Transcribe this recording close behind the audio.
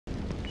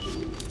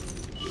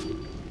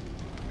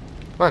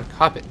Come on,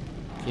 hop it.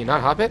 Can you not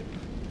hop it?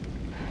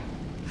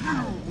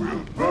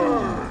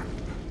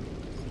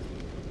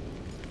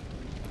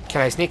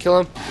 Can I sneak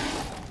kill him?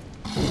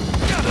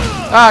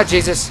 Ah,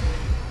 Jesus.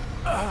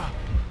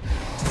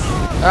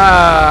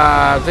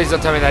 Ah, please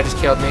don't tell me that just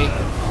killed me.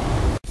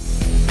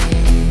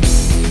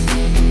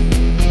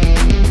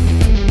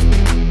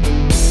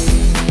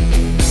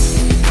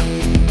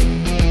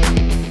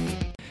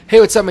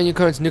 Hey, what's up, my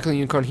unicorns? Nuclear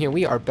Unicorn here.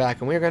 We are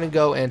back, and we're going to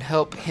go and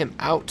help him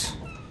out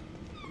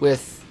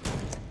with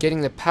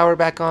getting the power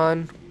back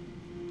on.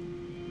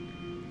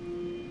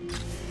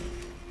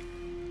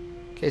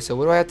 Okay, so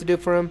what do I have to do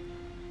for him?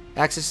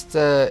 Access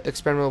the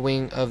experimental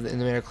wing of the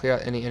inhibitor, clear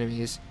out any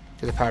enemies,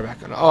 get the power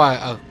back on.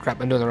 Oh, crap,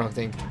 I'm doing the wrong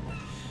thing.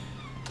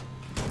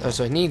 Oh,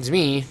 so it needs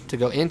me to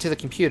go into the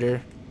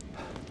computer,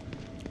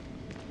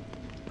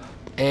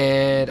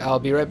 and I'll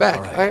be right back.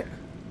 All right.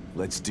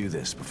 Let's do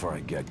this before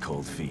I get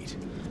cold feet.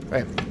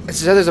 Right. It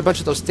says there's a bunch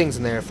of those things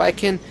in there. If I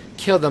can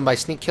kill them by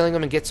sneak killing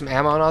them and get some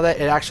ammo and all that,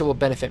 it actually will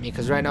benefit me,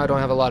 because right now I don't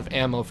have a lot of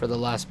ammo for the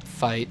last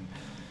fight.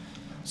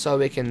 So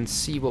we can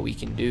see what we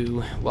can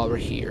do while we're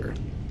here.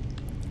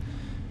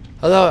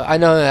 Although I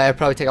know that I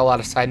probably take a lot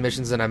of side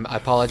missions, and I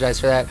apologize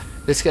for that.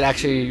 This could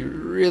actually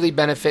really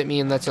benefit me,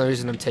 and that's the only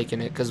reason I'm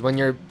taking it. Because when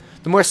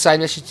the more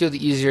side missions you do,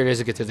 the easier it is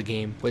to get through the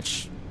game,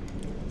 which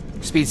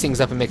speeds things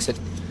up and makes it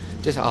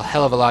just a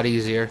hell of a lot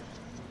easier.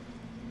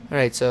 All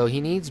right, so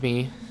he needs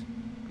me.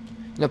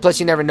 You know, plus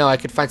you never know. I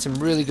could find some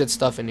really good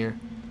stuff in here.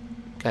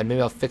 God, maybe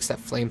I'll fix that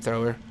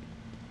flamethrower.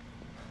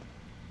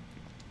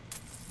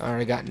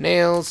 Alright, got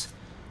nails,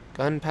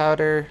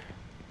 gunpowder.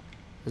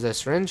 Is that a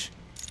syringe?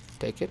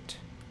 Take it.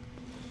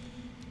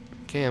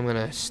 Okay, I'm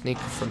gonna sneak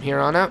from here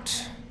on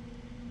out.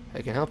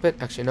 I can help it.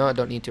 Actually, no, I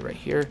don't need to right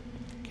here.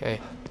 Okay,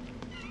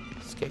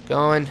 let's get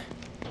going.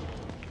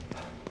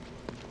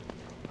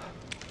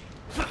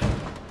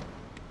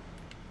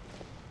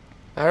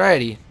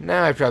 Alrighty,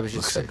 now I probably should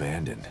Looks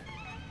abandoned.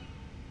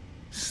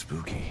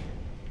 Spooky.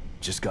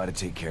 Just gotta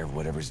take care of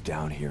whatever's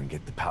down here and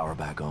get the power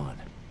back on.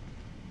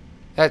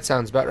 That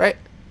sounds about right.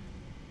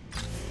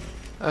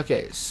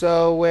 Okay,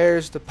 so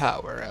where's the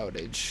power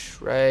outage?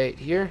 Right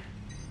here?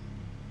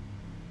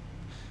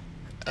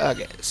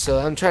 Okay, so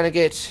I'm trying to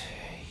get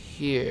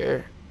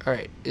here.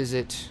 Alright, is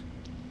it...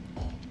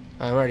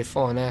 I'm already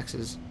full on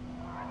axes.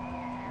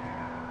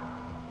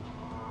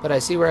 But I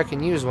see where I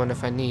can use one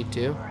if I need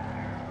to.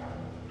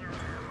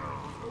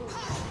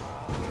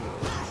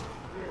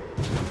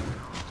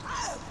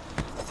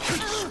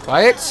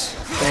 Quiet.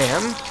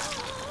 Bam.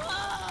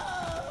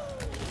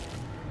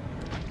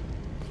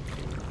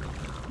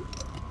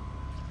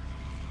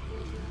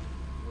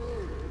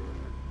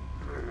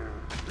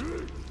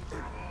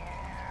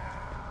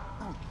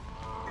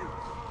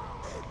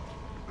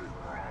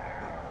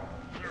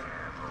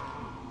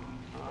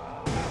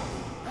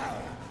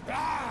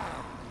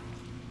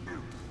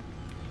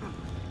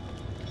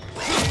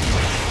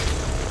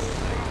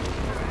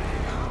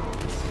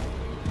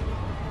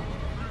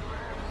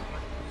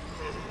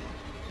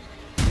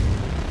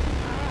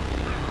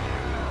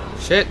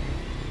 Shit.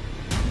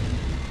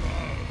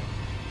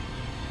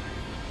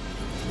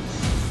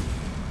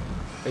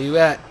 Where you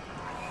at?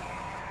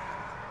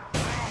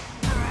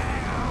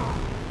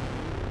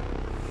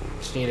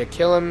 Just need to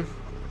kill him.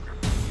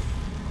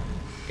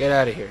 Get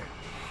out of here.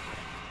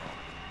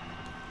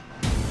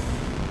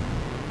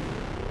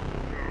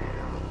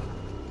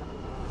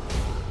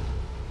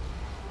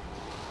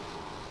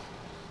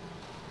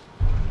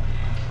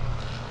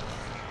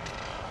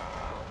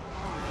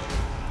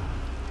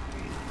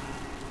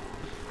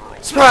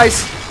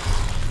 Surprise!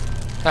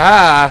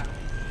 Ah!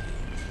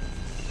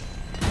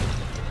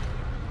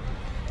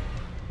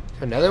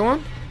 Another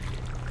one?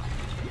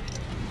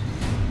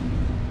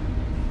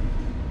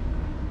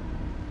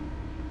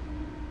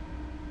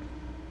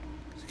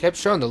 It kept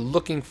showing the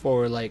looking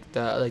for like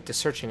the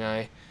searching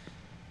eye.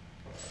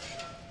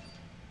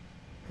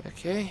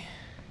 Okay.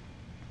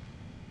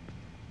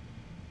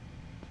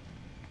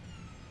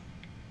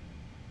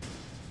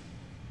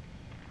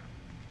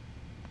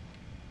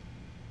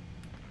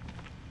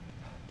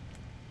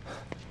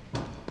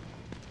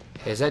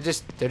 Is that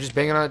just... they're just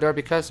banging on the door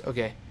because...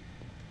 okay.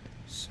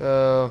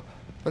 So...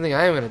 one thing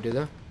I am going to do,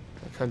 though...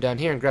 I'll come down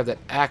here and grab that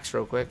axe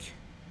real quick.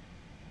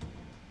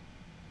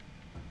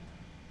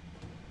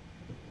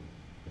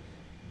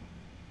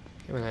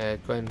 Okay, I'm going to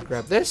go ahead and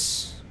grab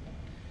this.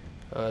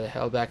 Go the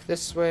hell back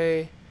this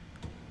way.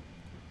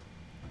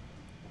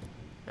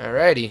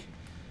 Alrighty.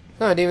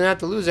 No, I didn't even have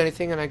to lose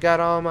anything, and I got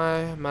all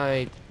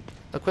my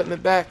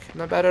equipment back.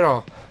 Not bad at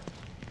all.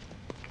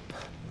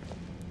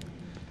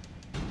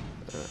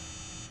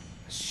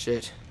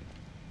 Shit.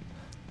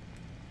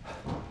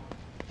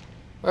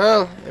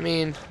 Well, I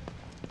mean,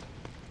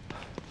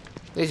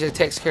 at least it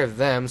takes care of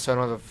them, so I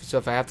don't have so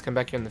if I have to come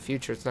back here in the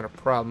future, it's not a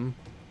problem.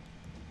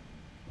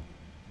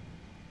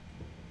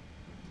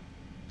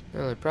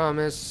 The only problem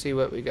is, see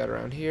what we got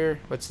around here.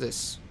 What's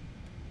this?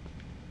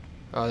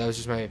 Oh, that was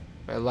just my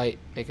light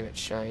making it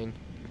shine.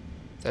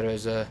 Thought it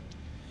was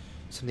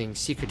something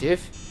secretive.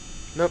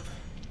 Nope.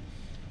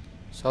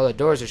 So all the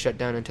doors are shut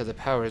down until the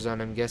power is on,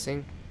 I'm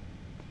guessing.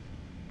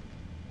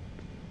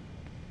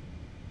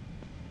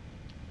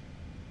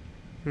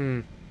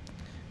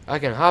 I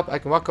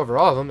can walk over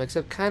all of them,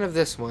 except kind of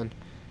this one.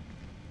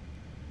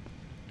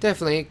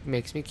 Definitely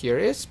makes me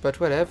curious, but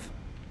whatever.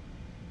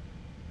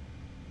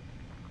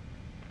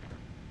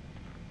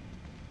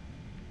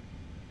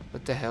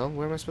 What the hell?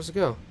 Where am I supposed to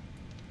go?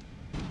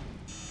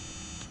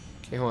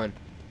 Okay, hold on.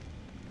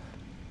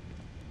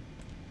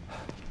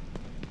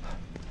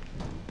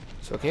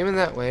 So I came in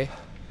that way.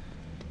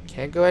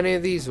 Can't go any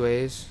of these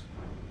ways.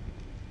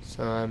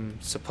 So I'm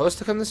supposed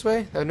to come this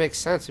way? That would make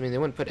sense. I mean, they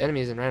wouldn't put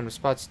enemies in random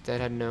spots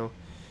that had no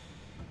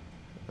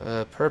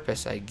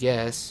purpose, I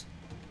guess.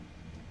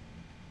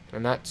 Can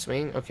I not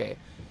swing? Okay.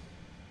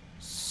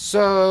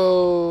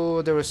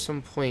 So there was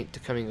some point to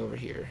coming over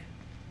here.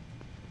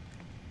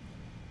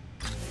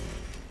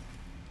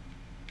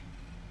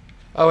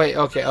 Oh wait,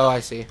 okay. Oh, I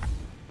see.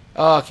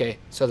 Oh, okay.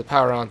 So the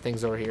power on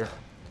thing's over here.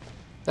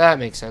 That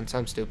makes sense.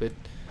 I'm stupid.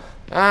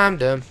 I'm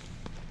dumb.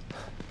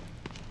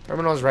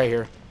 Terminal's right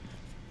here.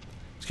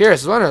 I was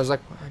curious. I was like,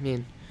 I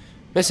mean,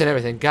 missing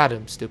everything. Got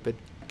him, stupid.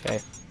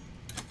 Okay.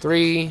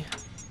 3,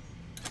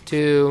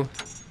 2.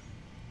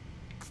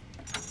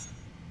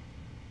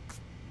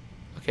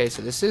 Okay,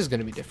 so this is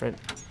gonna be different.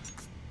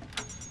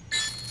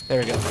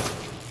 There we go.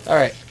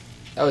 Alright.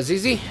 That was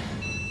easy.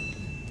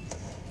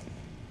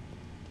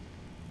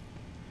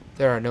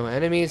 There are no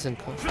enemies and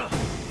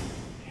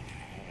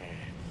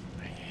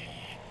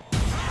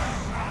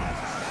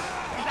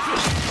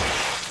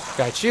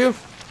got you.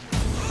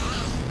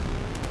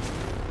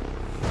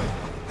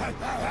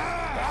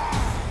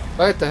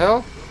 What the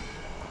hell?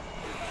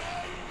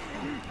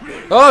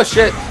 Oh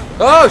shit!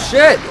 Oh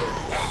shit!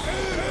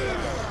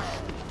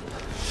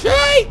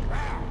 Shit!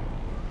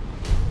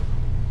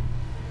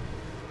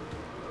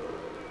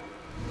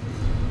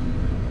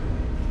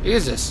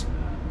 Jesus.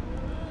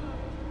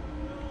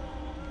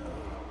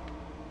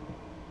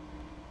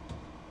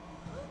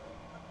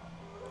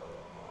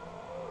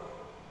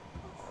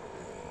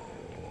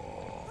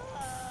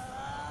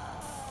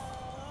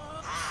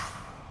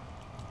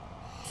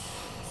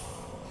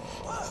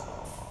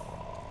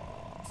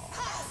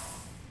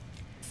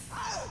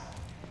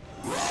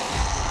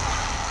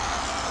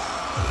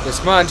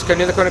 Just come on, just come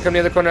near the corner, come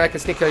near the corner, I can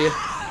sneak kill you.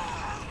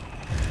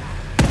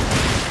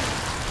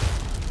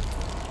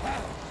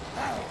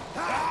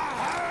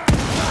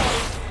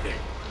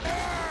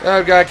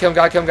 Oh, gotta kill him,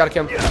 gotta kill him, gotta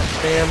kill him.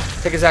 Bam.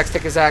 Take his axe,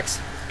 take his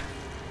axe.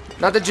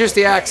 Not the juice,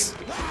 the axe.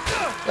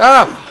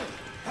 Oh!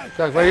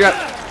 God, where you at?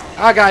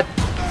 Oh, God.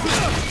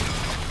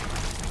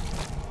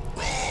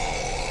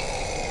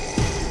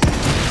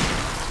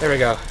 There we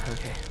go.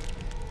 Okay.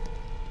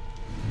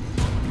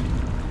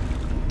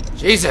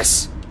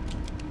 Jesus!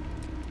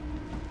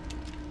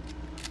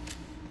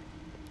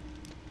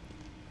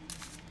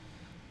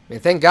 I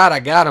mean, thank God I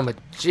got him, but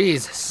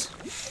Jesus.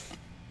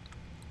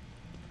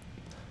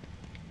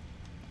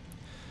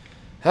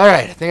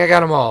 Alright, I think I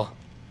got them all.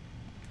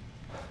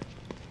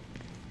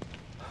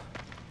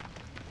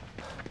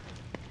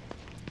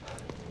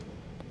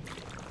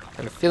 I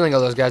had a feeling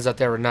all those guys out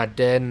there were not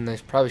dead, and they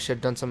probably should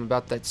have done something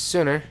about that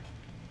sooner.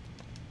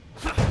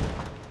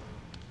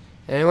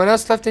 Anyone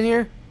else left in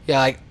here? Yeah,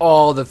 like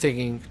all the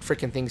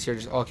freaking things here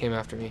just all came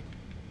after me.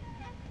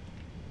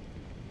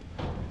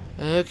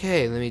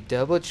 Okay, let me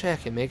double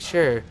check and make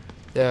sure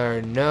there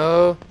are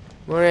no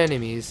more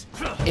enemies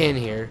in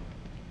here.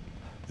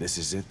 This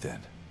is it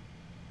then.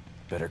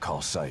 Better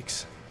call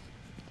Sykes.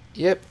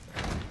 Yep.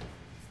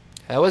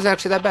 That wasn't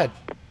actually that bad.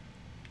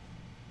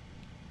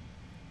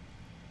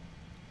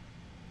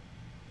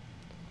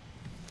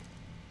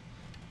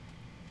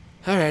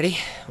 Alrighty,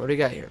 what do we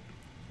got here?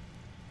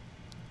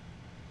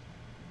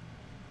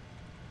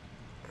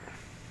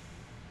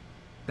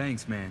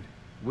 Thanks, man.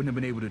 Wouldn't have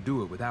been able to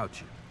do it without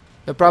you.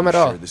 No problem at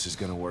all. Sure this is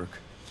gonna work?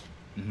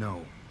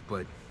 No,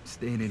 but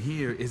staying in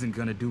here isn't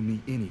gonna do me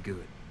any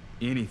good.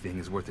 Anything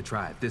is worth a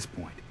try at this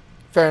point.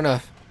 Fair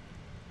enough.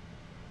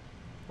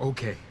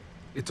 Okay,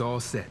 it's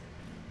all set.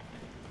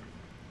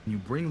 When you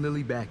bring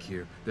Lily back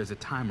here, there's a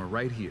timer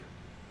right here.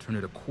 Turn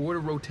it a quarter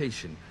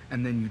rotation,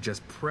 and then you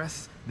just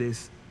press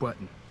this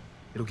button.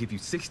 It'll give you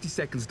 60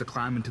 seconds to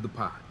climb into the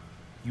pod.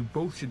 You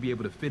both should be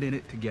able to fit in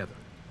it together.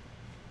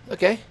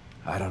 Okay.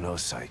 I don't know,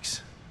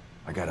 Sykes.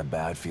 I got a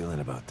bad feeling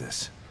about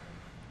this.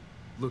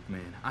 Look,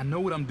 man, I know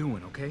what I'm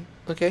doing, okay?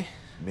 Okay.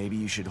 Maybe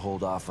you should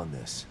hold off on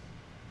this.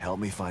 Help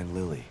me find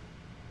Lily,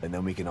 and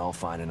then we can all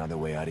find another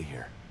way out of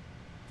here.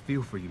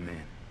 Feel for you,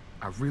 man.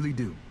 I really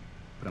do.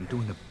 But I'm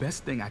doing the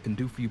best thing I can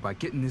do for you by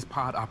getting this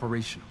pod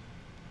operational.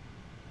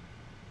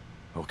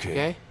 Okay.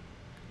 Okay.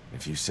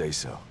 If you say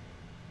so.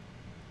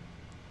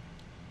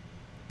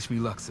 Wish me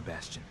luck,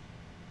 Sebastian.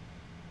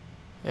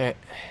 Alright.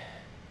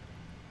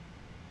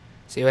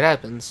 See what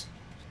happens.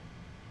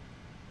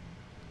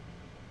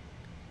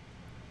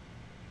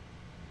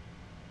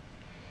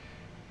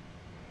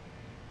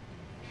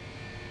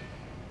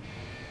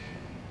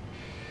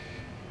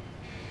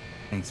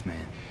 Thanks,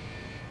 man.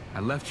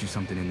 I left you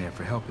something in there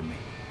for helping me.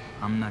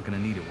 I'm not gonna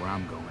need it where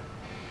I'm going.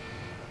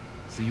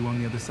 See you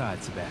on the other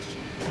side,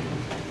 Sebastian.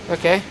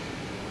 Okay.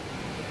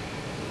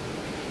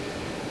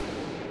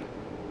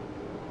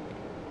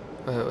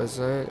 What was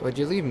that? Why'd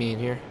you leave me in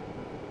here?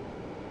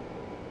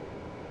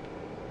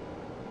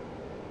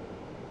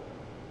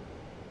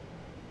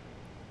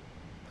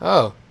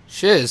 Oh,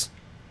 shiz.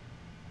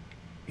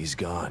 He's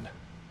gone.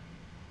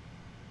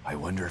 I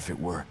wonder if it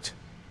worked.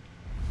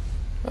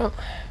 Oh,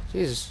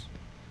 Jesus.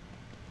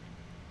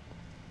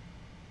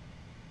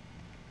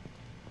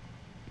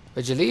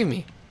 Why'd you leave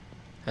me?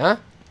 Huh?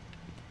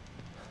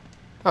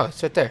 Oh,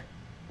 it's right there.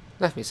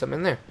 Left me something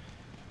in there.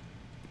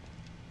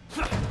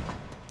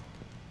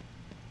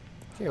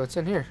 Okay, what's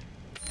in here?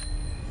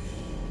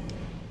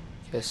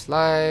 Okay,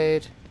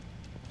 slide.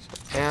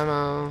 Some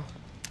ammo.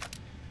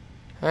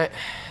 Alright,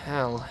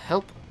 that'll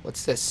help.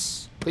 What's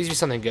this? Please be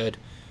something good.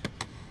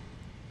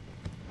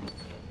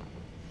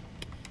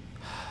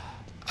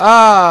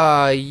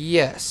 Ah,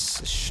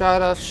 yes.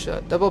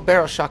 Double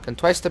barrel shotgun.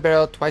 Twice the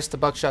barrel, twice the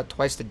buckshot,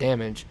 twice the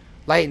damage.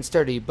 Light and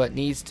sturdy, but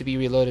needs to be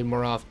reloaded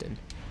more often.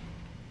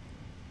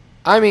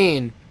 I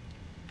mean,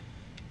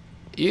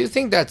 you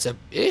think that's an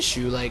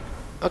issue? Like,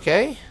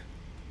 okay.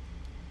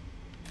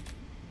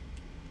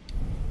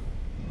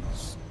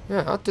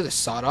 Yeah, I'll do the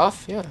sawed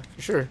off. Yeah,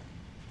 for sure.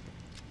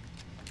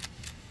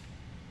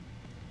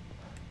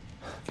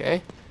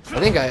 Okay.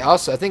 I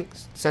think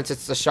since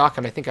it's the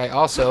shotgun, I think I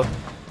also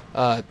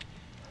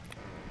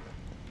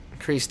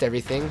increased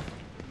everything.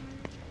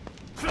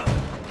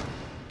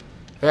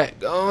 Alright,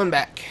 going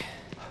back.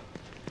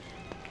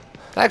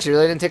 That actually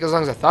really didn't take as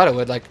long as I thought it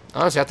would. Like,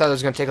 honestly, I thought it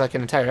was going to take like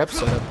an entire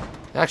episode. It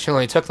actually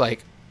only took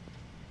like,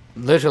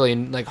 literally,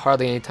 like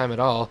hardly any time at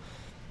all.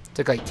 It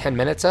took like 10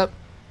 minutes up.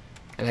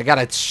 And I got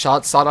a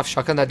sawed-off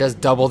shotgun that does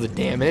double the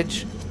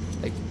damage.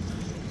 Like,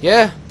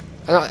 yeah.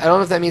 I don't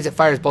know if that means it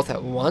fires both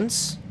at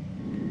once.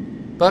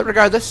 But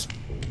regardless,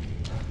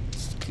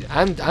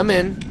 I'm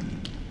in.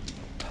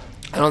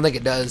 I don't think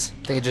it does.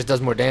 I think it just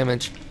does more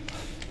damage,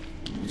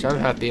 which I'm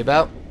happy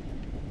about.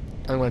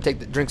 I'm going to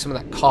drink some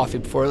of that coffee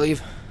before I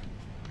leave.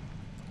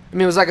 I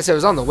mean, it was like I said, it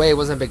was on the way. It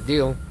wasn't a big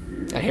deal.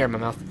 I had hair in my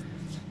mouth.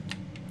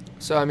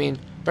 So, I mean,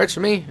 works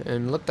for me,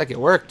 and it looked like it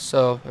worked.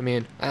 So, I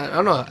mean, I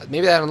don't know.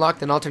 Maybe that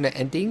unlocked an alternate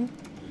ending?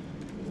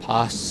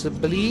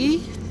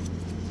 Possibly?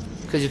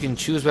 Because you can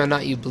choose whether or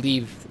not you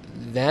believe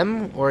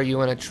them, or you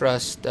want to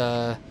trust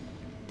the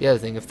other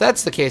thing. If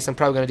that's the case, I'm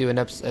probably going to do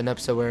an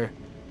episode where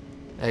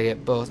I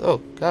get both. Oh,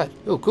 God.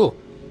 Oh, cool.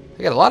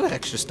 I got a lot of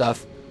extra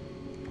stuff.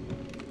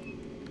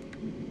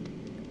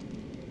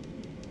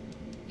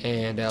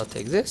 And I'll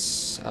take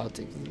this. I'll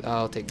take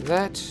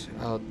that.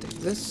 I'll take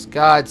this.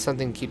 God,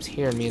 something keeps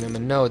hearing me, and I'm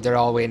gonna know they're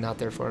all waiting out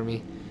there for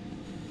me.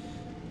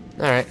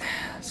 All right,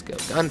 let's go.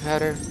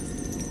 Gunpowder.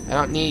 I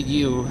don't need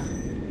you.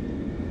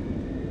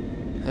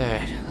 All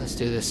right, let's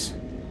do this.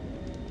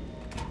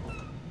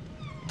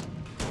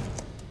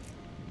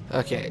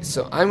 Okay,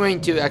 so I'm going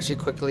to actually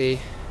quickly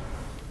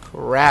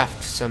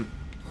craft some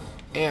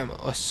ammo.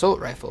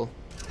 Assault rifle.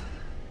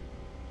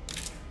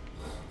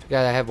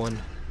 Forgot I have one,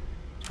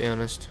 to be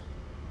honest.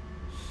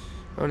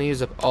 I want to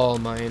use up all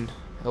mine.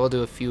 I will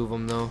do a few of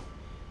them though.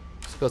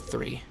 Let's go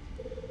 3.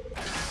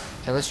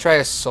 And let's try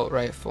assault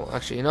rifle.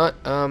 Actually, you know what?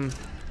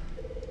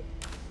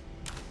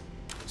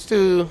 Let's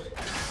do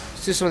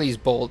some of these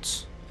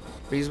bolts.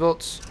 These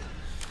bolts.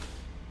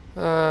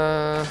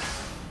 Alright,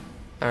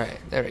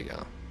 there we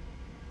go.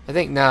 I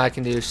think now I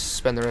can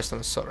spend the rest on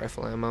assault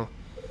rifle ammo.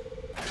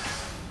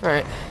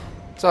 Alright.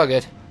 It's all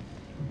good.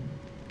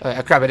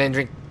 Oh crap, I didn't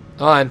drink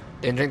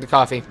the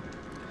coffee.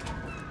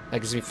 That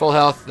gives me full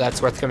health.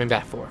 That's worth coming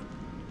back for.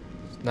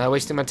 Not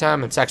wasting my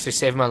time. It's actually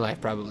saving my life,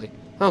 probably.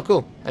 Oh,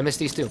 cool. I missed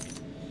these too.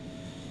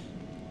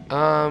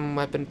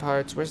 Weapon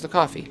parts. Where's the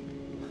coffee?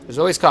 There's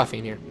always coffee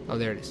in here. Oh,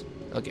 there it is.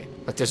 Okay.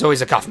 But there's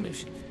always a coffee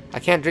machine. I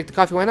can't drink the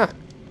coffee. Why not?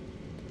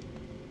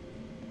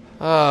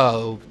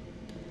 Oh.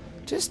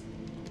 Just...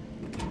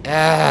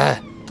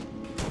 Alright.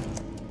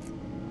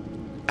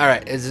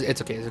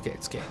 It's okay. It's okay.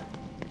 It's okay.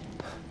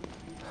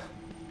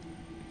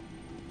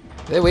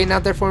 Are they waiting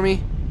out there for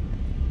me?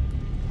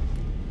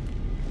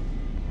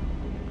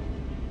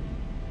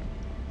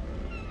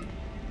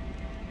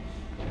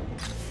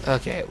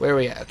 Okay, where are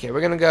we at? Okay,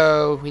 we're gonna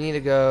go, we need to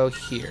go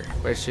here,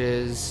 which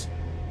is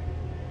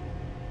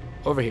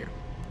over here.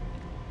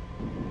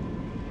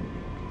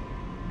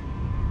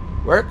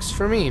 Works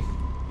for me.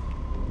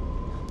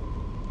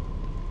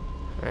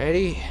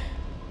 Alrighty.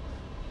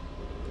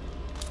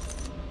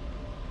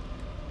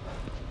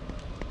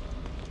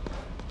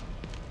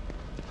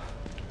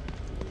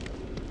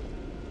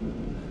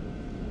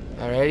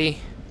 Alrighty.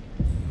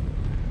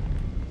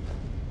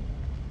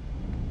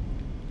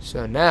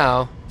 So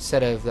now,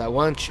 instead of that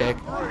one chick,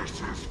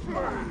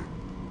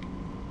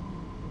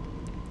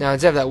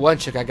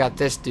 I got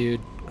this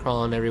dude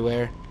crawling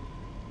everywhere.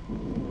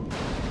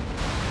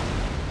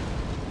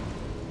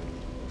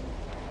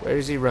 Where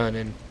is he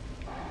running?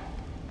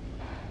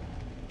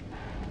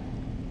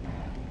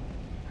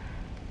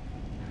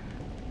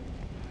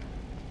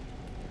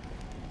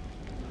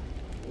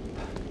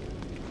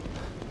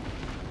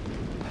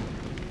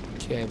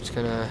 Okay, I'm just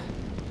gonna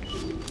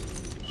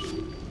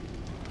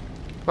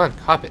Come on,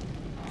 hop it.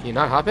 Can you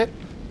not hop it?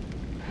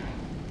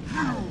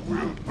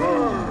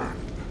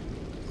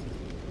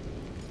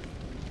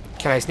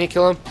 Can I sneak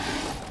kill him?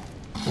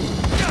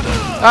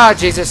 Ah,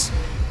 Jesus.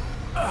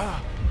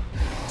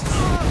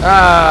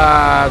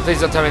 Ah,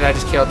 please don't tell me that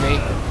just killed me.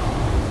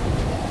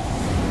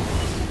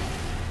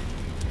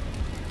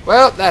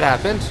 Well, that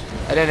happened.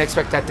 I didn't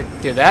expect that to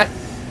do that.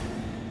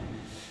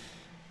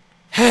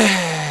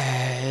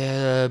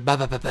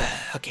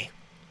 Okay.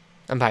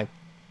 I'm fine.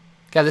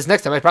 God, this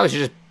next time I probably should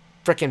just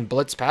frickin'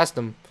 blitz past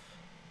them.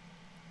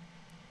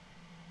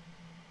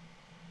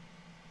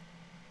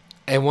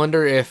 I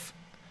wonder if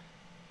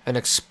an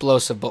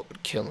explosive bolt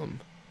would kill him.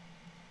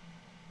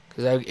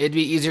 Because it'd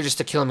be easier just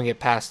to kill him and get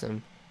past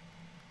him.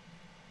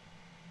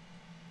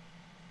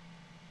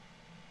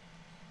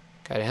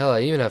 God, hell,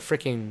 even a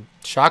freaking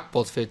shock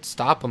bolt, if it'd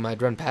stop him,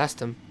 I'd run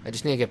past him. I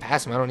just need to get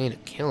past him. I don't need to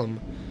kill him.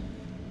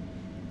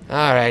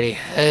 Alrighty.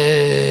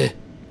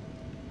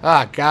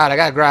 Oh, God, I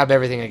gotta grab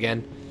everything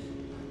again.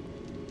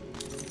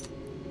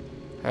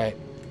 Alright.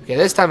 Okay,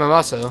 this time I'm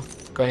also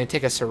going to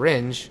take a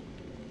syringe.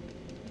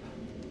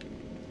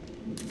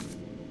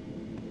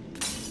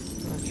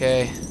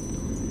 Okay.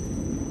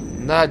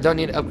 No, I don't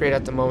need to upgrade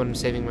at the moment. I'm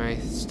saving my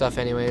stuff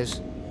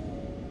anyways.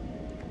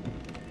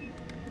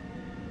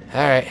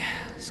 Alright,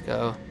 let's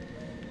go.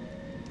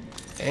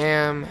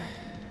 Bam.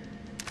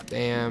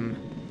 Bam.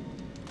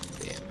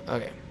 Bam.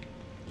 Okay.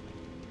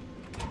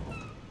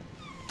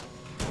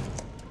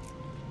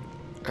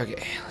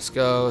 Okay, let's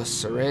go.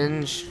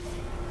 Syringe.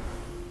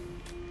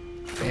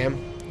 Bam.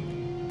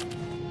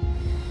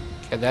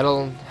 Okay,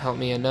 that'll help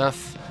me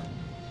enough.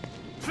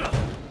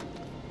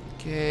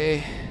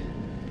 Okay.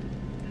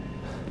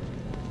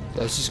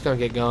 So it's just gonna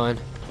get going.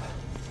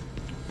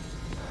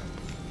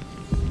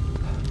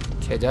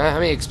 Okay, how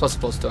many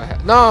explosive bolts do I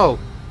have? No!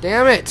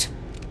 Damn it!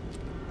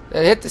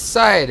 That hit the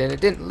side and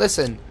it didn't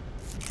listen.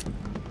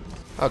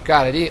 Oh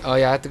god, oh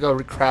yeah, I have to go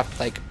recraft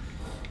like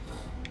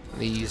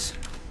these.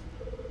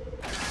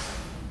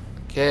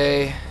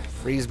 Okay,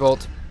 freeze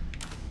bolt.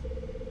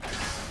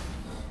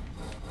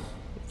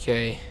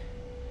 Okay.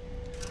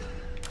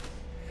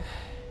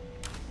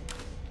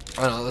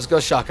 I don't know, let's go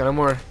shotgun. I'm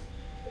more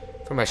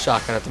for my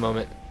shotgun at the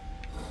moment.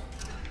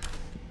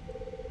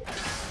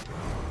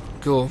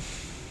 Cool.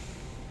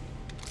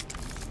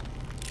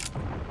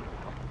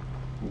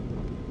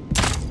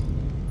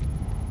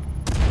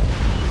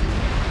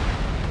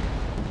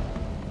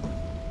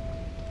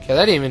 Okay,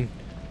 that didn't even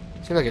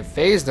seemed like it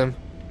phased him.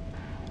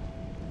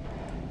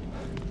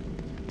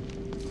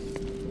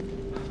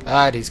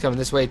 Alright, he's coming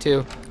this way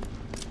too.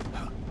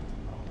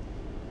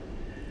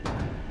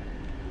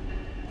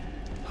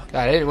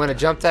 God, I didn't want to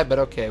jump that, but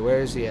okay, where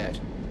is he at?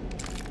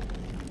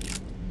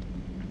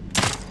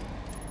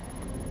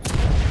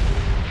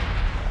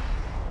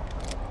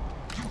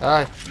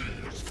 Ah.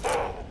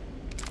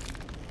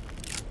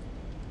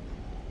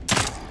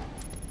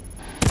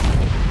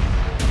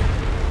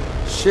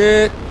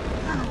 Shit.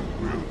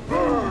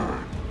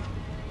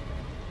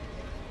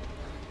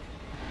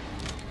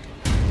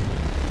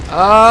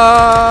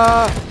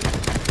 Ah.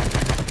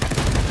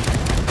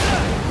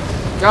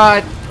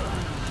 God.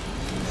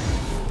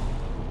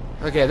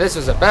 Okay, this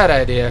was a bad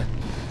idea.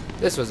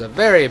 This was a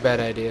very bad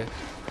idea.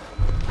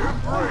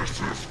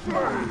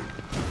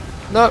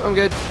 No, I'm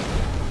good.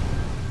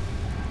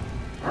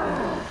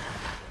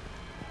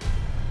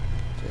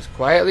 Just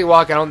quietly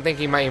walk. I don't think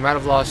he might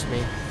have lost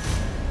me.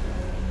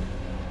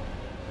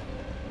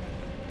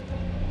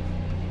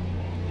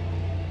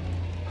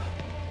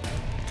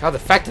 God, the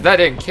fact that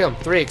didn't kill him.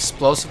 3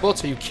 explosive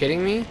bolts? Are you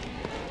kidding me?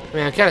 I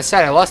mean, I'm kind of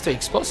sad I lost 3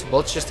 explosive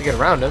bolts just to get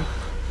around him.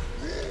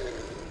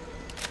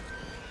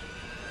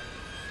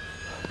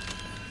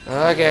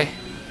 Okay.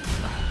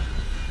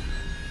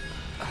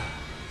 I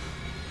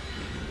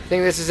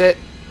think this is it.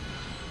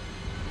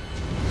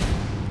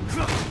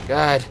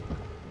 God.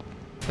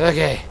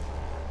 Okay.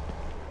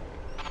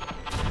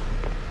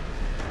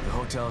 The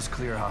hotel is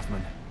clear,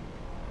 Hoffman.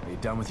 Are you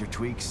done with your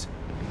tweaks?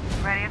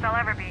 Ready as I'll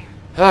ever be.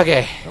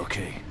 Okay.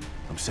 Okay.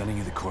 I'm sending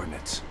you the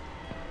coordinates.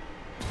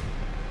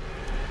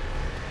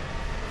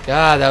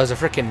 God, that was a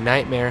freaking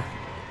nightmare.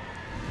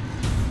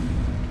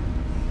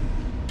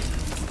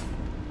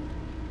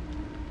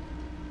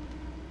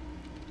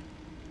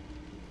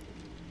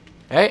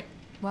 Hey.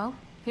 Well,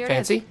 here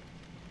Fancy? it is.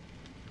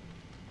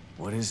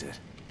 What is it?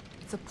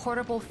 It's a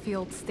portable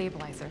field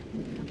stabilizer.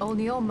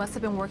 O'Neill must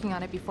have been working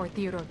on it before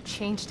Theodore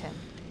changed him.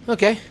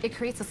 Okay. It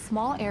creates a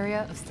small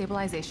area of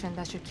stabilization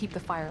that should keep the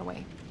fire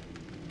away.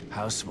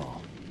 How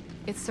small?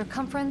 Its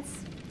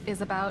circumference is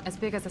about as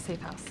big as a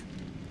safe house.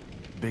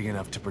 Big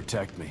enough to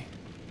protect me.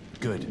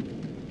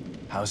 Good.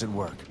 How's it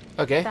work?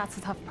 Okay. That's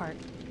the tough part.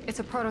 It's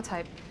a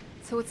prototype,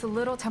 so it's a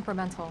little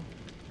temperamental.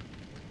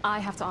 I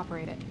have to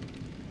operate it.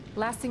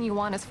 Last thing you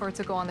want is for it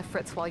to go on the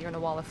fritz while you're in a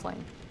wall of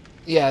flame.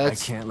 Yeah,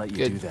 that's I can't let you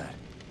good. do that.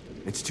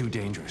 It's too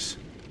dangerous.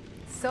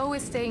 So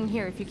is staying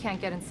here if you can't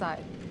get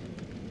inside.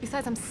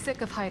 Besides, I'm sick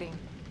of hiding.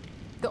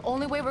 The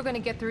only way we're gonna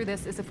get through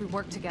this is if we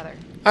work together.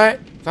 Alright,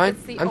 fine.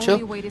 It's the I'm only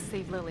chill. way to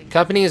save Lily.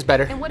 Company is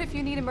better. And what if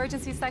you need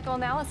emergency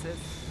psychoanalysis?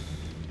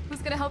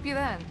 Who's gonna help you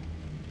then?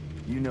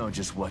 You know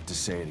just what to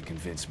say to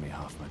convince me,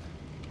 Hoffman.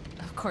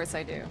 Of course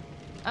I do.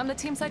 I'm the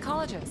team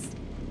psychologist.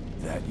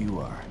 That you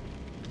are.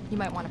 You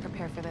might want to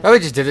prepare for this. Probably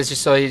just did this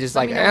just so he just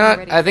Let like, me know when you're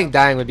ready I to think go.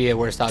 dying would be a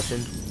worst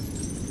option.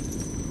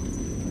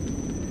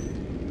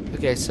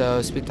 Okay,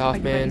 so speak to Are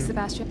you ready, Hoffman.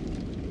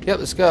 Sebastian? Yep,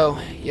 let's go.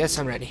 Yes,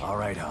 I'm ready. All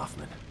right,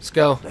 Hoffman. Let's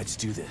go. Let's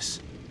do this.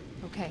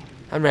 Okay.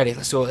 I'm ready.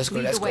 Let's go. Let's go.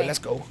 Lead Let's the go. way. Let's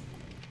go.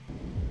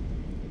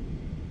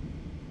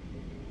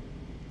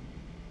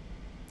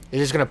 You're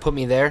just gonna put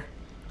me there?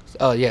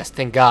 Oh yes,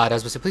 thank God. I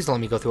was gonna say, please don't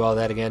let me go through all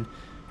that again.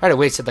 I had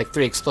wasted like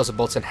 3 explosive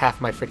bolts and half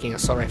my freaking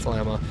assault rifle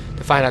ammo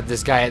to find out the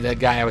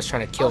guy I was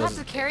trying to kill I'll was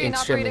have to carry and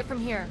operate extremely. it from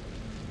here.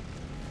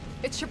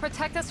 It should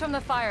protect us from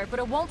the fire, but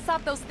it won't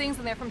stop those things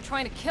in there from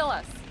trying to kill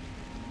us.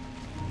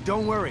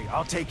 Don't worry,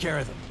 I'll take care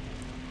of them.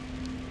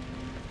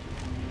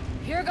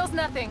 Here goes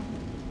nothing.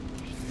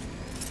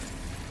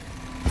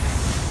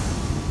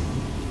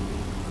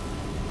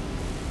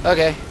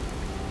 Okay.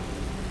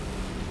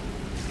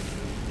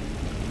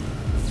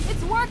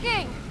 It's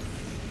working!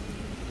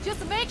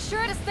 Just make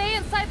sure to stay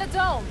inside the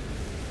dome.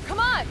 Come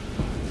on!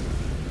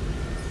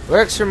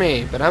 Works for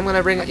me, but I'm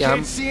gonna bring it. Yeah,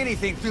 I'm, see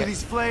anything through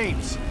these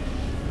flames.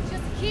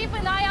 Just keep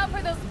an eye out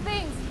for those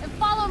things and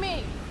follow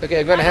me. okay,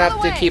 I'm gonna Out of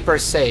have the to way. keep her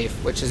safe,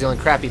 which is the only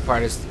crappy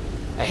part. Is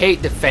I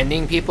hate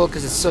defending people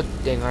because it's so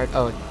dang hard.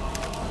 Oh,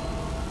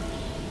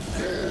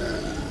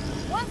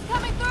 One's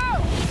coming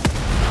through!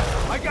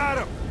 I got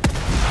him.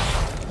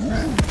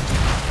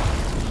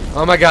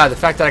 oh my God! The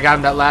fact that I got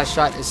him that last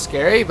shot is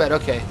scary, but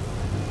okay.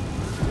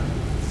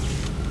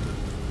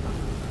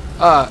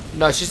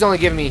 No, she's only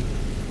giving me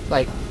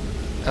like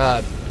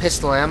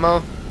pistol ammo.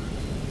 I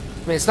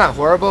mean, it's not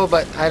horrible,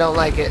 but I don't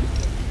like it.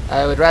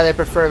 I would rather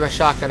prefer my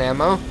shotgun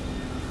ammo.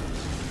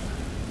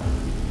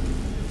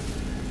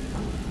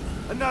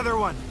 Another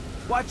one.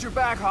 Watch your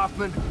back,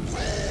 Hoffman.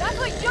 That's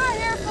what you're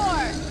here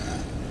for!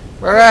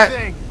 Where at?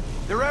 Thing.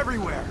 They're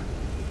everywhere.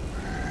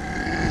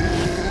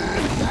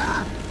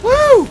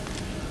 Woo!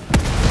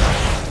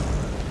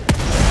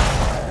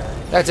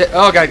 That's it.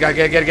 Oh, God,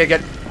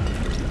 get.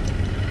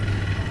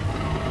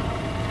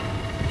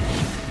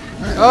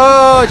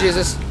 Oh,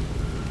 Jesus.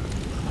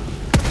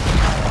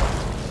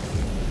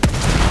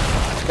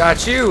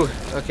 Got you.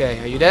 Okay,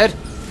 are you dead?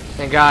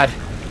 Thank God.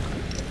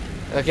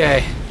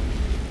 Okay.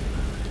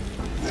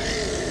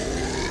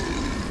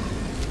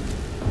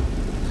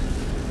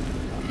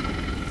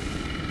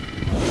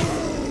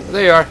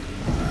 There you are.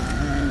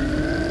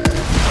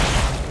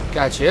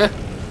 Got you.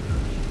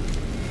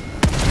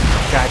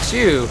 Got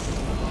you.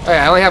 Okay,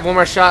 I only have one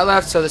more shot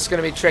left, so this is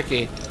gonna be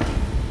tricky.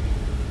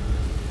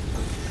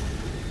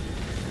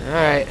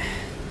 Alright.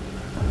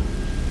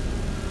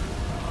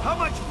 How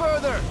much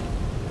further?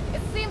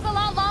 It seems a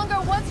lot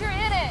longer once you're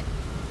in it.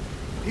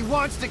 He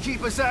wants to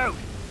keep us out.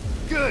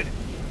 Good.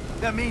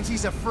 That means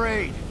he's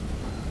afraid.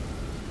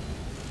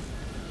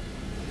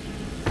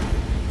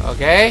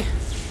 Okay.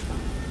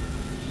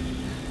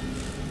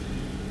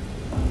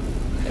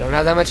 I don't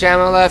have that much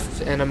ammo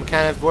left, and I'm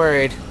kind of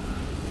worried.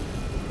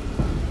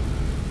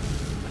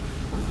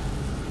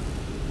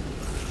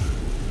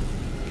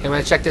 Okay, I'm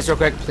gonna check this real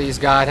quick. Please,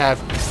 God, have...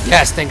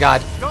 Yes, thank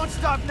God. Don't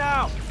stop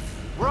now.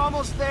 We're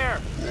almost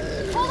there.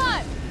 Hold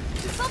on!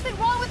 There's something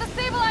wrong with the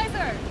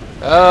stabilizer!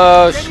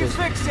 Oh, Can you shit.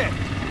 fix it?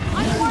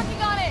 I'm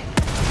working on it!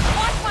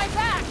 Watch my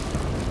back!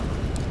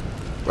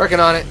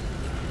 Working on it.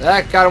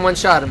 That got him one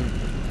shot.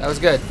 That was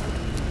good.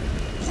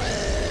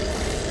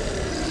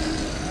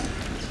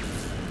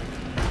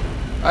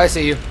 I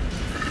see you.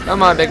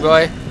 Come on, big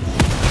boy.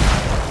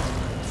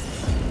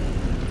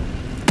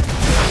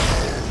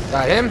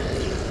 Got him.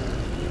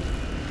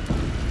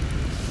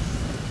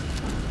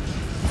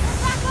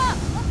 Back up!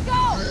 Let's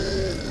go!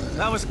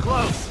 That was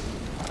close.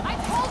 I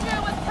told you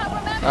it was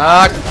temperamental!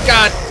 Ah,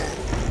 God.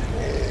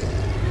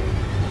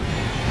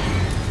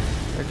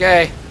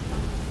 Okay.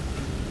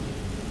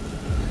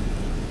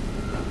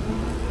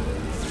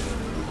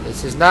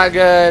 This is not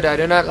good. I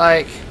do not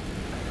like.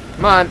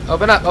 Come on,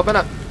 open up, open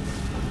up.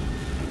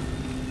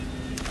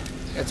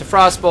 It's a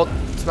frostbolt.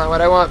 It's not what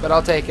I want, but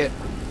I'll take it.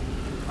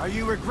 Are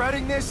you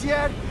regretting this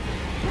yet?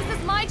 This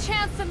is my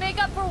chance to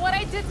make up for what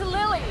I did to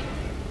Lily!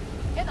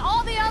 And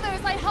all the others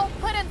I helped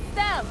put in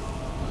STEM!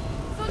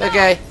 So no,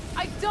 Okay.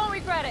 I don't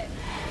regret it!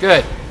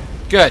 Good.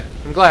 Good.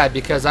 I'm glad,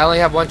 because I only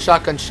have one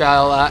shotgun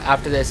shell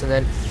after this, and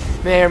then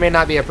may or may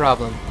not be a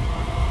problem.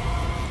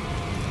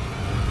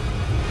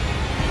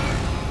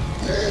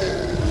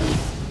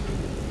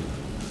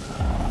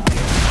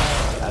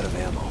 Out of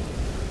ammo.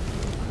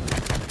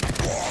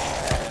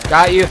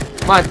 Got you.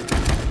 Come on.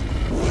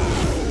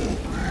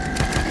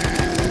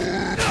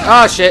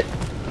 Oh, shit.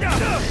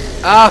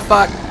 Oh,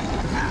 fuck.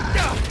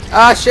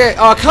 Oh, shit.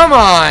 Oh, come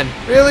on.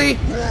 Really?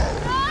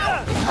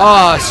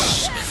 Oh,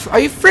 are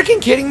you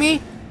freaking kidding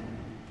me?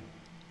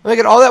 I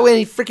get all that way and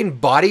he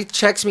freaking body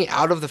checks me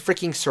out of the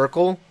freaking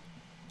circle?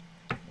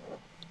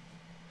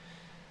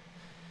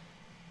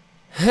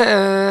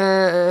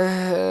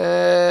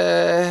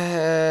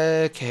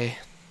 Okay.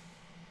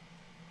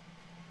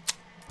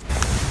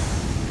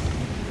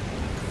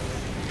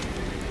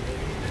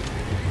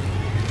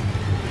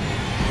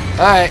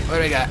 Alright, what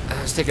do we got?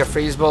 Let's take a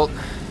freeze bolt.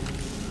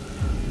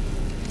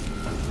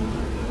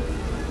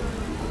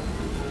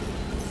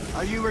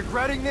 Are you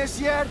regretting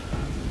this yet?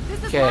 This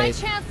is Okay. my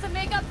chance to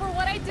make up for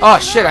what I did. Oh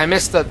to shit, I Lily.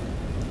 missed the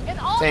And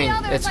all thing. the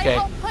others It's I okay.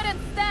 helped put in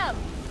STEM.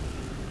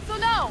 So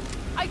no,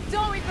 I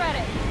don't regret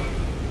it.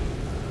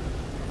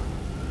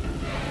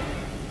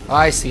 Oh,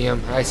 I see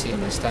him. I see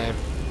him this time.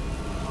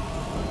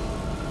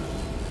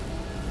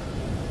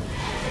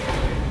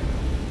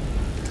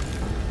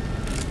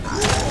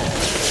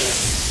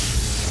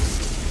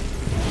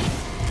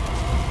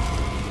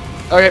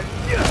 Okay.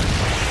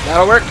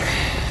 That'll work.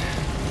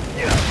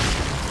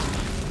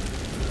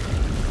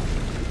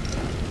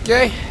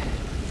 Okay.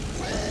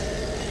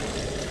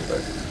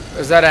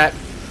 Where's that at?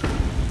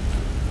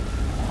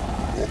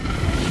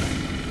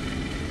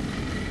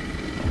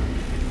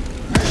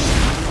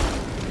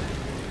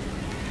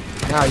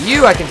 Now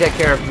you I can take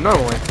care of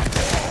normally.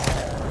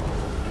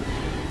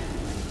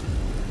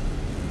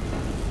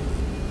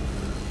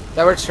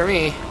 That works for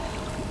me.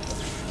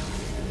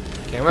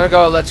 Okay, I'm gonna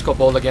go electrical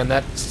bolt again.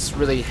 That's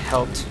really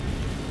helped.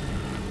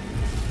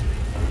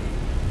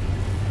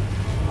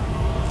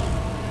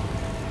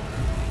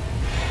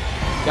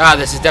 God,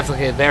 this is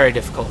definitely very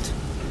difficult.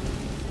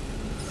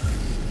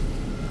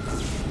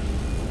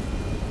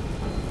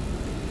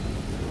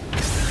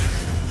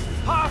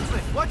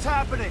 Hoffman, what's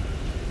happening?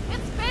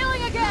 It's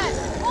failing again.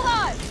 Hold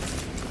on.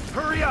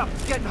 Hurry up,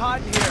 it's getting hot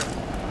in here.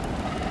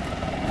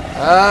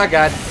 Oh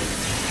God.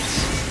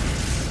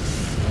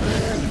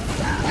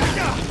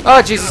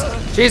 Oh Jesus.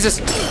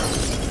 Jesus.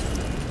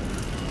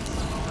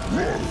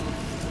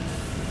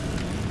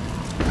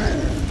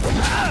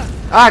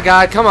 Ah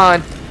God, come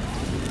on.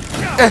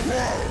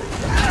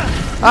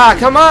 Ah,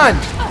 come on.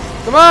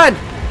 Come on.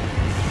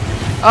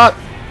 Oh.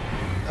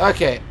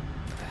 Okay.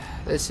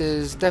 This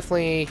is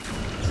definitely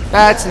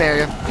bad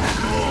scenario.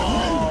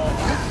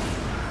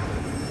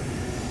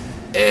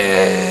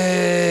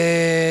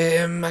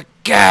 My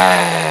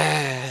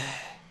God.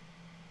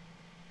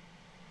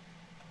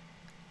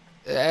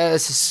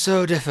 This is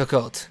so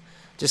difficult.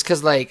 Just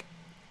because, like,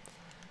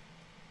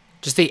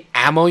 just the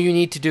ammo you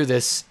need to do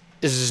this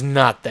is just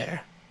not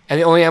there. And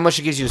the only ammo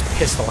she gives you is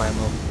pistol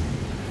ammo.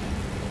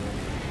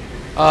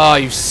 Oh, are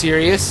you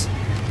serious?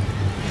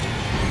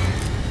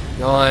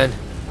 Go on.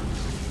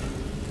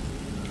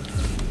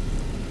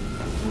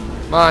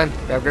 Come on.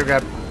 Grab, grab,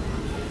 grab.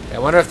 I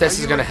wonder if this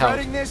is going to help. Are you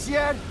regretting this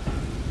yet?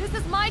 This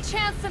is my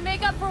chance to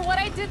make up for what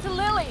I did to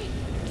Lily.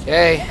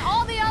 Okay. And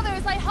all the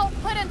others I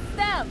helped put in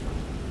STEM.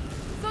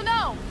 So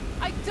no,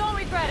 I don't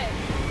regret it.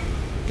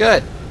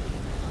 Good.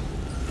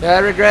 I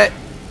regret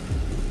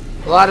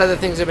a lot of the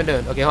things I've been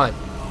doing. Okay, hold on.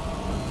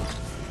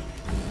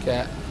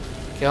 Okay,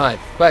 hold on.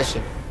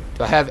 Question.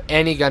 Do I have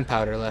any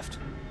gunpowder left?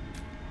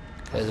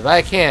 Because if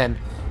I can...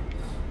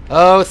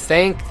 Oh,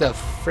 thank the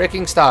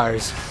freaking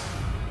stars.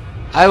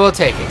 I will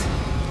take it.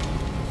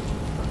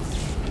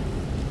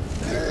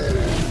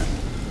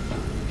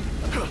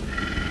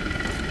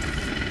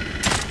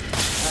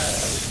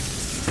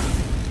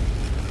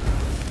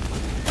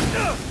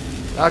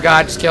 Oh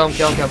God, just kill him,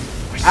 kill him, kill him.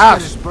 My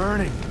Ouch! skin is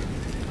burning.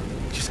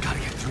 Just gotta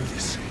get through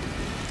this.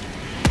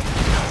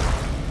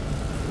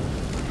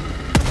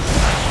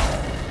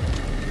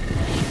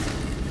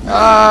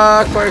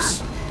 Of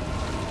course.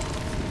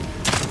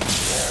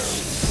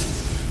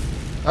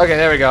 Okay,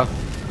 there we go.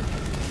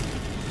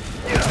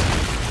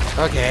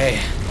 Okay.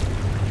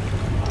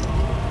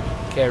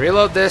 Okay,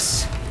 reload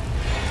this.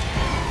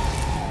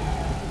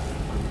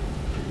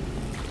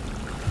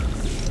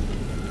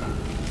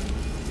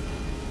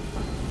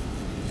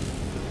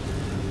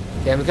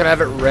 Okay, I'm gonna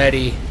have it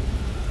ready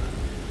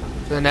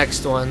for the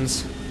next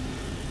ones.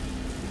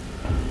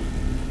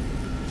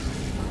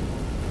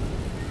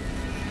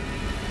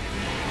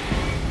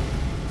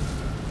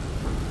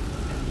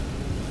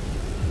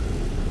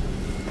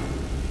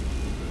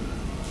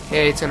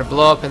 Okay, it's gonna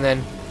blow up and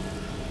then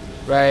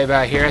right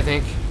about here, I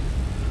think.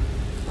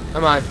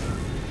 Come on.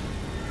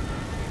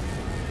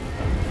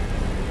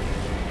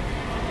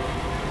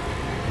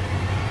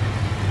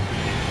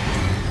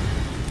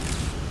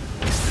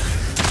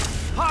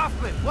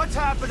 Hoffman, what's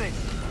happening?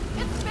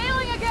 It's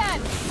failing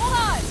again. Hold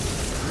on.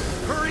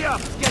 Hurry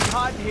up, it's getting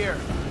hot in here.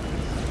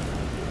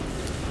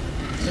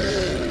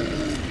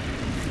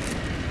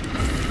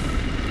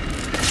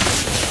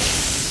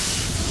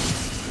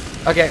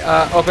 Okay,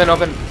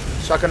 open.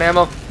 Shotgun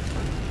ammo.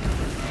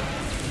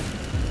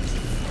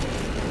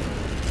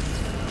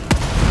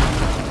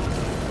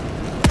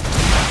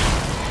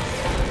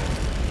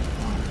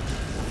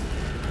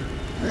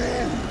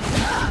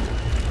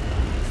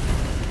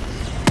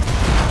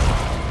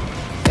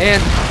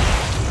 And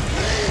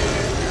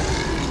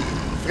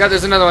forgot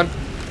there's another one.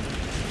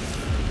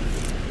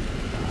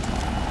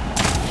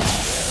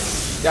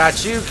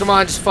 Got you. Come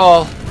on, just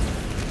fall.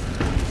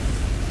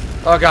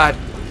 Oh God.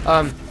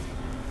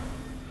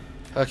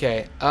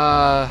 Okay.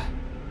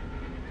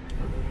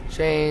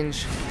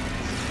 Change.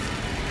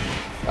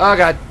 Oh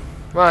God.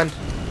 Come on.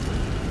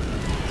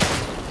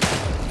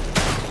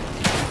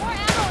 More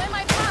ammo in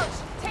my pouch.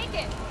 Take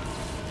it.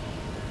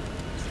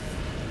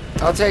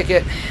 I'll take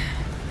it.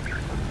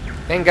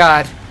 Thank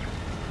God.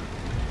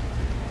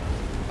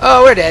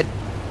 Oh, we're dead.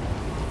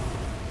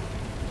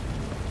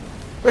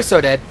 We're so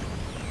dead.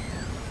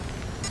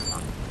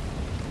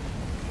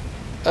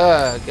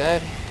 Oh,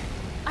 God.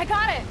 I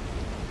got it.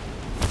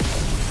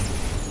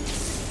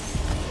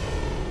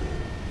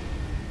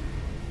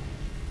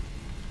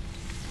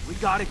 We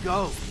gotta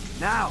go.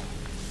 Now.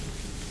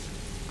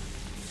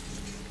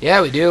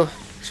 Yeah, we do.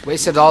 Just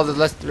wasted all the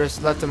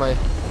rest left of my...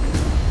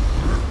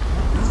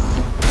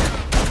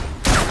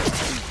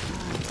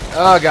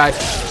 Oh, God.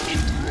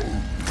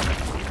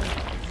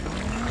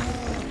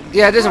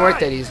 Yeah, it doesn't work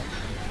that easy.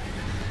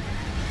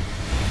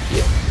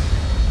 Yeah.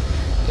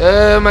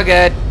 Oh, my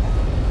God.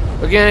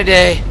 We're gonna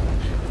die.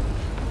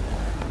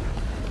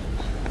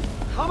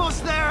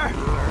 Almost there.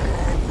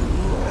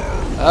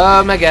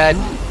 Oh, my God.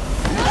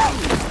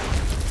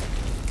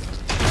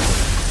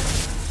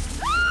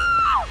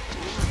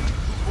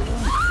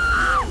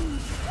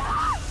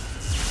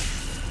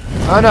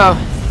 Oh, no.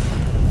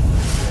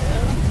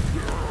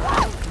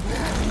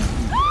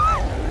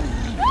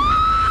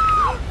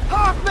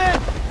 Hoffman!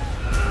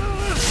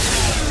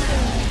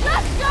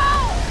 Let's go!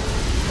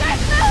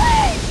 There's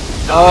Lily!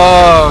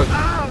 Oh.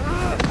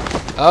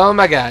 Oh,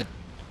 my God.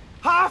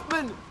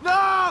 Hoffman!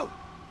 No!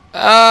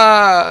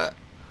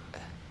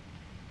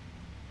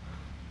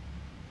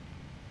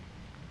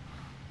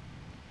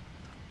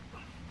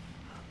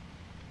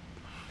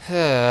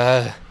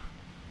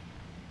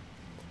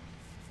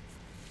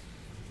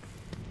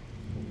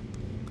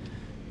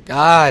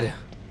 God.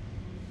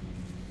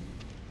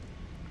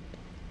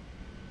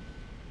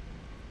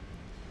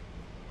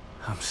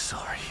 I'm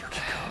sorry,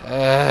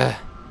 Yukiko.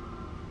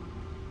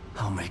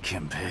 I'll make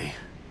him pay.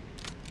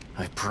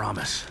 I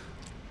promise.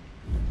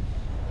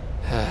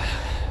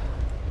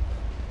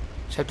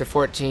 Chapter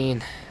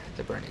 14,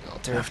 The Burning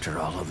Altar. After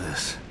all of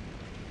this,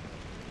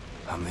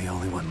 I'm the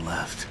only one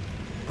left.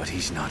 But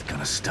he's not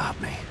gonna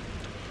stop me.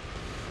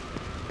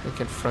 We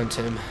confront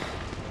him.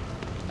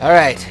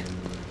 Alright.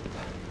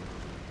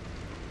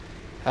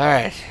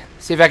 Alright.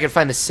 See if I can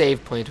find a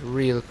save point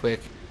real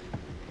quick.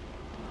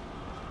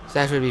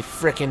 That would be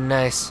freaking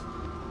nice.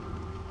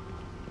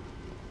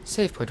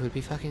 Save point would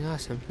be fucking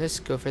awesome. Let's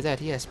go for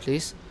that. Yes,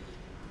 please.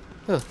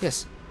 Oh,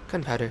 yes.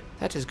 Gunpowder.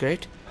 That is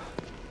great.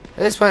 At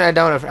this point,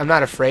 I'm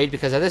not afraid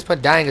because at this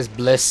point, dying is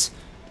bliss.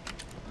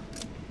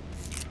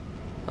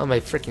 Oh,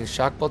 my freaking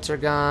shock bolts are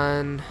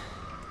gone.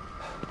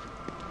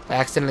 I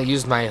accidentally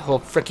used my whole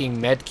freaking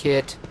med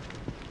kit.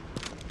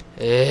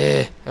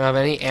 I don't have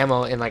any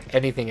ammo in like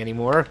anything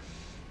anymore.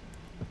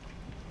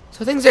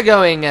 So things are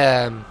going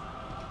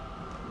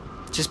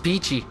just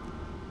peachy.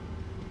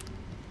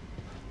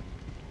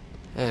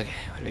 Okay,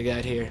 what do we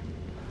got here?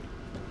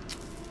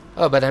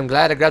 Oh, but I'm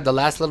glad I grabbed the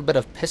last little bit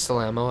of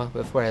pistol ammo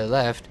before I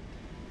left.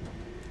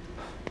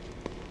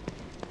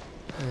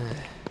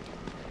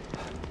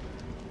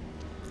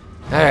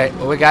 Alright,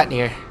 what we got in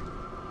here?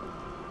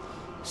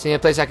 See a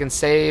place I can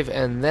save,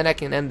 and then I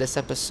can end this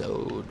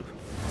episode.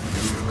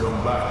 You've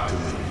come back to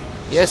me.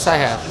 Yes, I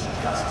have.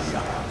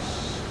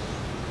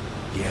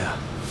 Yeah,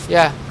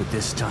 Yeah, but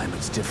this time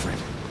it's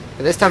different.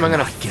 but this time I'm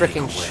gonna You're not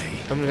getting freaking away.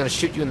 I'm gonna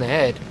shoot you in the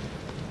head.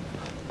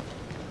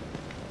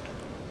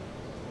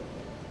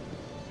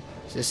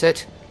 Is this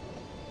it?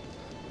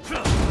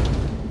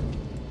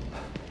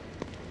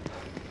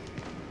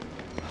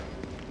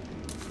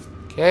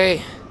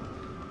 Okay.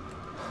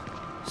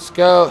 Let's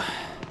go.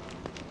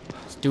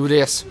 Let's do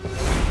this.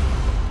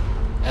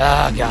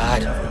 Oh,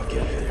 God. Never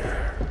get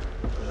there.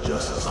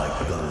 Just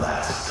like the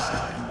last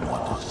time you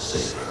wanted to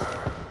save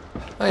her.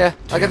 Oh, yeah.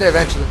 I'll get there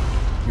eventually.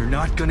 You're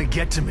not gonna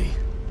get to me.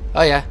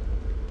 Oh, yeah.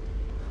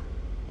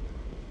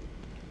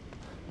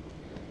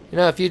 You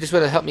know, if you just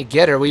would have helped me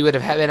get her, we would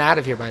have been out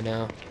of here by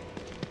now.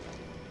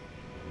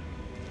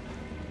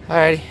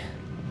 Alrighty.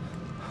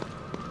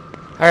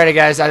 Alrighty,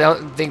 guys. I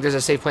don't think there's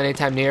a safe point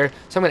anytime near,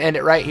 so I'm going to end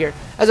it right here.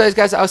 As always,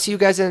 guys, I'll see you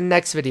guys in the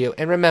next video.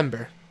 And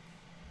remember,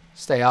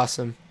 stay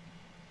awesome.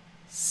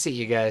 See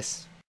you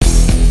guys.